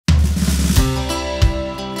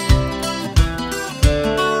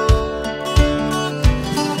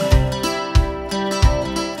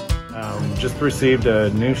just received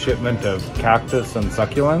a new shipment of cactus and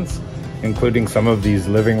succulents, including some of these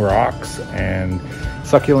living rocks. And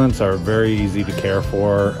succulents are very easy to care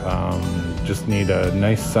for. Just need a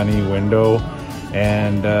nice sunny window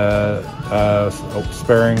and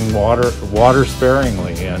sparing water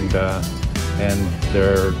sparingly, and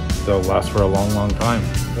they'll last for a long time.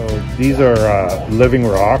 So these are living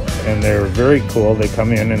rocks, and they're very cool. They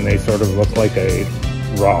come in and they sort of look like a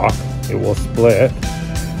rock. It will split,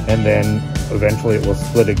 and then eventually it will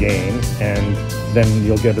split again, and then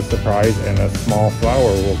you'll get a surprise and a small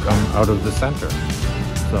flower will come out of the center.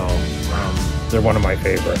 So they're one of my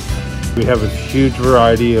favorites. We have a huge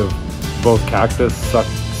variety of both cactus,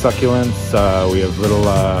 succulents. We have little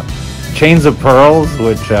chains of pearls,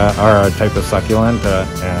 which are a type of succulent,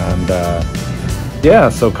 yeah,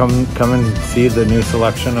 so come and see the new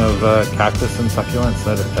selection of cactus and succulents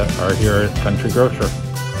that are here at Country Grocer.